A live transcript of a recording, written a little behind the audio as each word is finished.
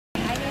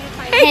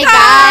Hey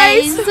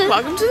guys!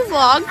 Welcome to the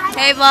vlog.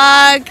 Hey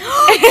vlog!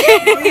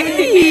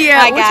 Yeah,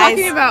 Hi, we're guys.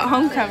 talking about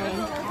homecoming.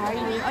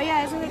 Oh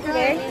yeah, isn't it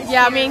today?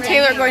 Yeah, me and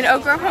Taylor are going to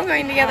Oak Grove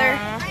homecoming together.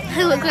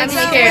 I look like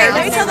scared.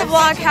 Let me tell the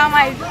vlog how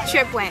my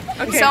trip went.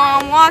 Okay. So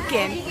I'm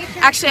walking.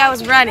 Actually, I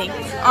was running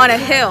on a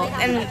hill,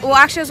 and well,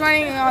 actually, I was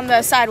running on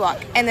the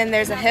sidewalk, and then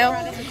there's a hill,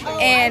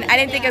 and I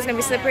didn't think it was gonna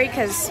be slippery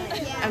because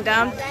I'm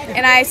dumb.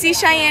 And I see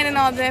Cheyenne and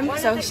all of them,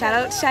 so shout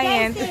out to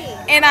Cheyenne.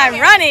 And I'm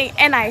running,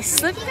 and I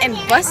slipped and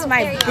bust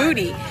my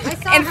booty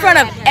in front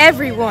of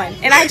everyone,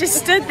 and I just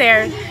stood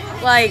there,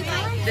 like,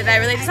 did that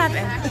really just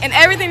happen? And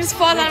everything just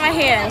falls out of my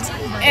hands,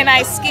 and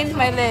I skinned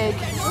my leg.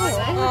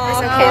 It's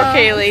okay. Poor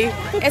Kaylee.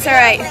 It's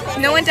alright.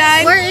 No one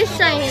died. Where is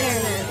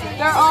Cheyenne?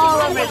 They're all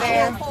over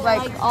there,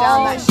 like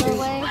down that street.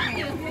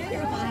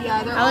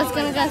 I was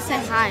gonna go say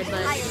hi,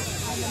 but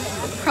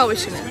Probably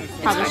shouldn't.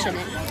 probably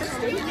shouldn't.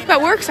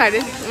 But we're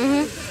excited.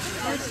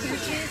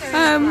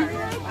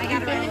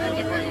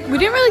 We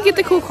didn't really get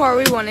the cool car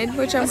we wanted,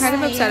 which I'm kind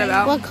of upset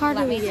about. What car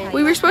do we get?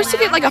 We were supposed to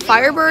get like a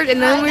Firebird,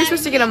 and then we were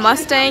supposed to get a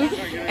Mustang,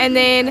 and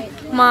then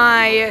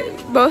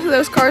both of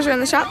those cars are in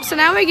the shop. So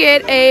now we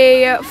get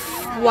a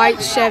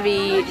white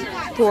Chevy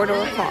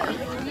four-door car.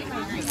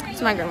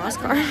 It's my grandma's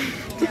car.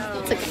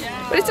 It's okay.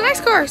 But it's a nice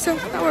car, so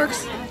that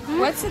works.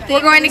 What's the thing?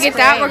 We're going to get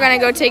that. We're going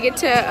to go take it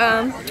to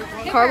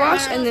car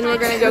wash, and then we're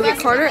going to go get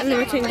Carter, and then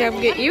we're going to go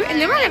get you, and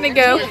then we're going to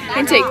go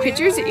and take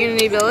pictures at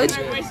Unity Village,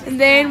 and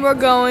then we're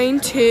going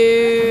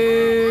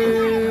to,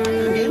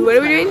 what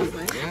are we doing?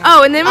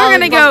 Oh, and then we're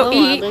going to go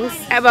Buffalo eat Wild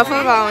Wings. at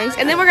Buffalo Wild Wings,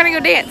 and then we're going to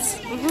go dance.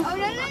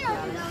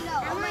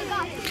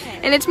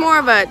 And it's more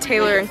of a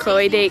Taylor and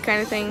Chloe date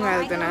kind of thing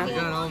rather than a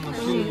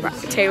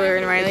Taylor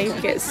and Riley,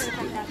 because,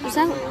 Is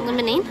that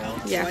lemonade?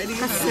 yeah.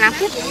 That's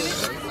Snapple?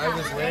 I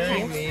was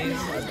wearing these,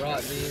 I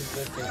brought these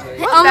just in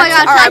case. Oh my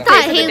That's gosh, our I update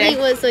thought for the Haley day.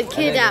 was a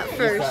kid at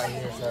first.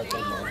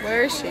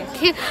 Where is she?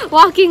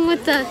 Walking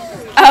with the...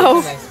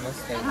 Oh. Nice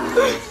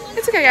Mustang.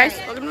 It's okay, guys.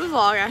 Welcome to the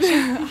vlog,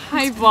 Ashley.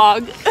 Hi,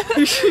 vlog.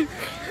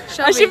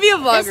 I should be a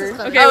vlogger.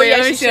 Close. Okay, Oh, wait, yeah,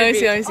 let me she see, let me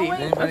should see, let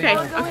me see.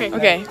 Okay.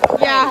 Okay.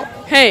 Yeah.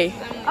 Hey.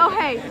 Oh,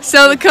 hey.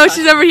 So the coach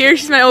is over here.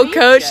 She's my old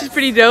coach. She's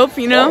pretty dope,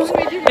 you know.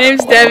 Her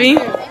name's Debbie.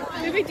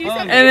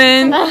 And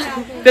then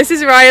this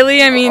is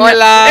Riley. I mean.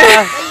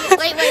 Hola.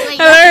 Wait, you have to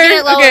get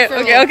it lower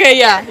for me. Okay,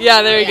 yeah,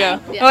 there we go.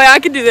 Yeah. Oh, wait, I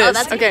can do this.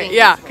 that's Okay, good.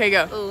 yeah, okay,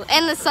 go. Ooh,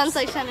 and the sun's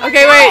like shining.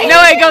 Okay, wait,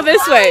 no, wait, go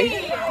this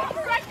way.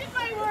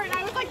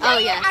 Oh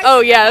yeah.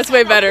 Oh, yeah, that's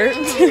way better.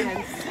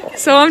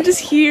 So I'm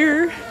just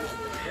here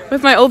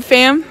with my old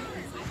fam.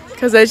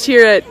 Because I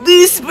cheer at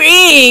Blue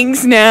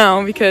Springs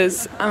now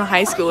because I'm a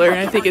high schooler and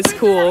I think it's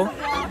cool.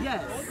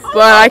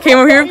 But I came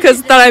over here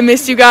because I thought I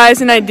missed you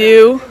guys, and I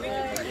do.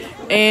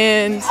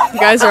 And you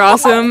guys are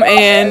awesome,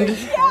 and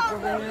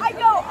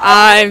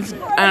I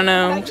don't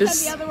know,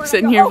 just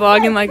sitting here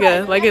vlogging like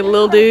a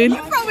little dude,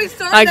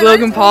 like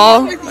Logan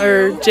Paul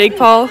or Jake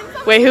Paul.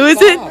 Wait, who is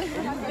it?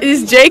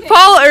 Is Jake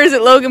Paul or is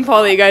it Logan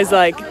Paul that you guys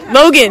like?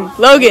 Logan.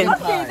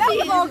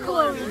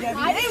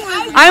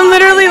 I'm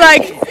literally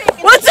like,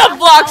 what's up,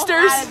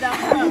 vlogsters?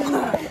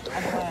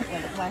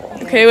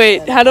 Okay,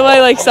 wait, how do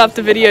I like stop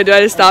the video? Do I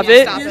just stop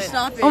it?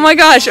 Oh my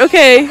gosh,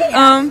 okay.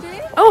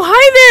 Oh,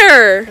 hi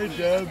there.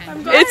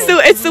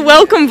 It's the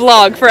welcome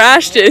vlog for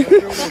Ashton.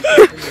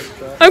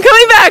 I'm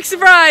coming back,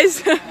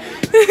 surprise.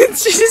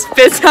 She just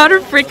spits out her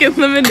freaking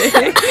lemonade.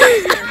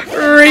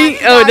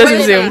 Oh, it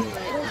doesn't zoom.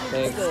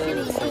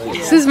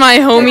 This is my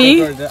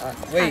homie.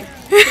 Wait.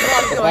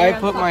 If I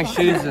put my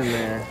shoes in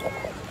there.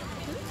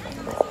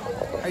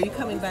 Are you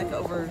coming back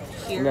over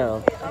here?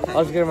 No.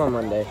 I'll just get them on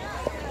Monday.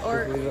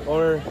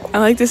 Or I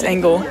like this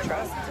angle.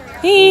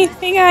 Hey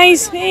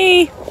guys,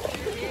 hey.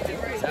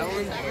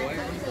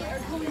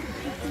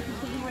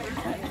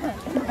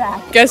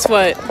 Guess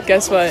what?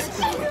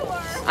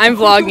 I'm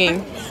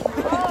vlogging.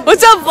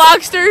 What's up,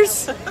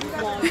 vlogsters?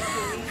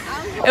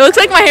 It looks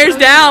like my hair's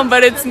down,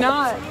 but it's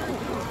not.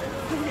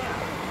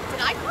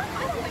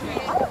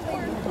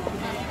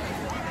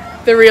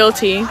 The real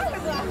tea.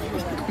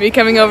 Me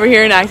coming over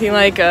here and acting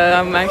like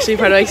I'm actually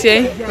part of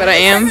XCA, but I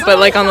am, but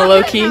like on the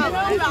low key,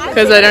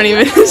 because I don't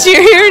even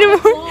cheer here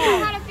anymore.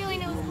 I had a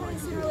feeling it was coming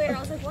sooner or later. I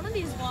was like, one of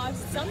these vlogs,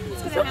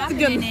 something's gonna happen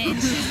in it,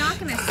 and she's not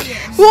gonna see it.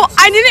 Well,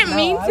 I didn't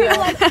mean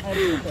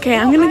to. Okay,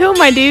 I'm gonna go,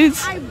 my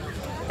dudes.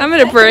 I'm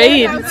at a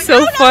parade. It's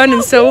so fun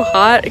and so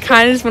hot. I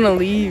kind of just want to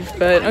leave,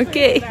 but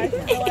okay.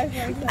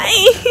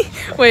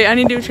 Wait, I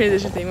need to do a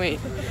transition thing. Wait.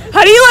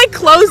 How do you like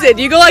close it?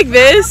 Do you go like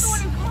this?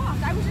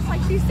 I was just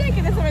like, she's sick,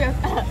 and then someone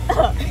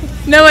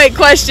goes, No, wait,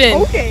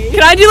 question. Okay.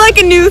 Can I do like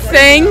a new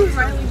thing?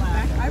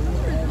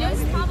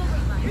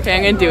 Okay,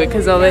 I'm gonna do it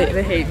because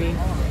they hate me.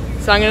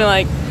 So I'm gonna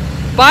like,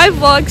 bye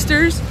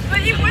vlogsters.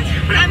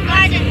 I'm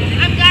glad.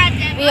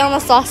 We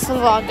almost lost the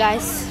vlog,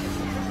 guys.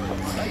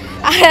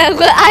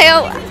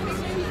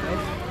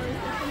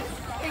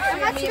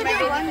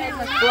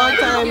 Vlog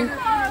time.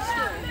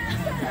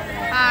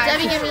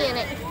 Debbie, get me in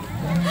it.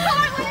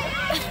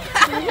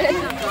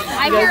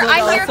 You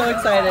guys look all so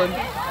excited.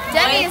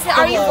 Debbie,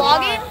 are you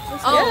vlogging?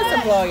 Yes,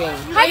 I'm vlogging.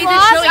 Hi,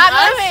 vlog.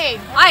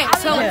 I am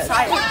so Yes.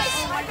 excited.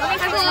 Let me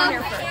turn this on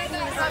here first.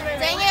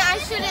 Dang it, I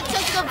should have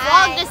took the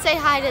vlog to say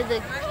hi to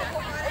the...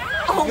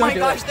 Oh my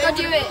gosh. Go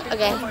do it.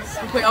 Okay.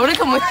 Wait, I want to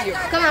come with you.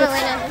 Come on,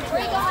 Elena.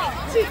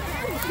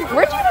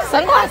 Where'd you get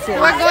sunglasses?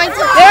 We're going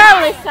to...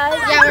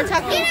 Yeah, we're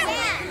talking.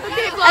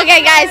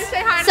 Okay, guys.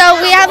 So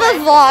we have a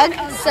vlog,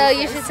 so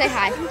you should say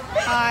hi.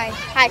 Hi.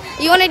 Hi.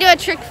 You want to do a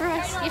trick for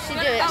us? You should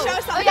do it.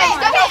 Okay,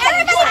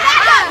 everybody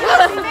back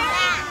up.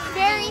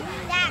 Very.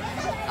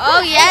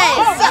 Oh, yes.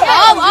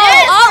 Oh.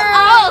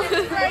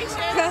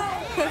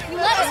 You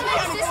love us, my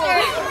sister.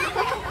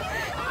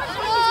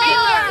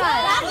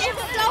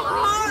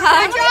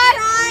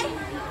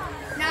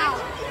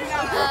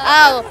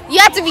 Oh, you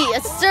have to be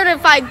a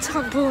certified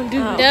tampon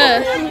dude.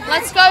 Duh.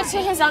 Let's go to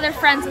his other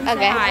friends and say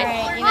Okay. hi.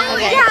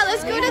 Okay. Yeah,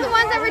 let's go to the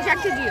ones that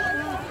rejected you.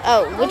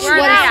 Oh, which Where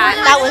one? are they at?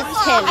 That was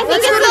Tim. I think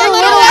Let's it's go to the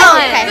little little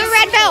one. one. The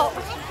red belt.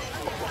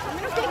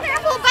 Be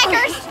careful,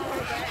 bikers.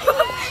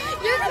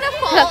 You're gonna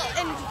fall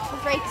and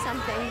break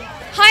something.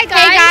 Hi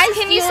guys. Hey, guys,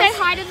 Can do you you say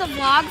hi to the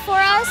vlog for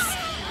us?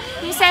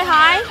 Can you say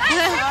hi?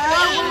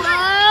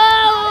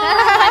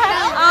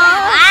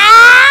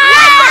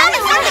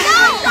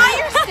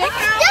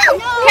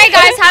 Okay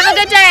guys, have a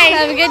good day.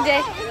 Have a good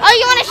day. Oh,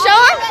 you want to show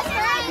him?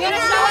 You want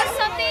to show us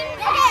something?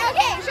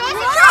 Okay. Show us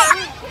a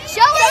trick.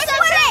 Show us a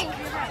trick.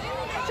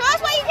 Show us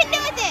what you can do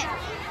with it.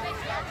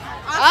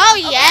 Oh,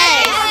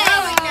 yes.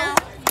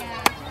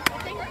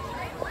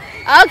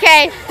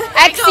 Okay.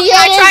 Exia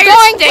is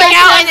going stick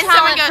out and then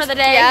someone talent goes, for the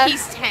day. yeah,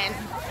 he's 10.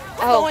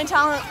 Oh.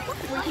 Talent.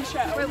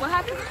 Wait, what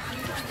happened?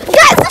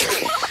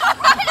 Yes!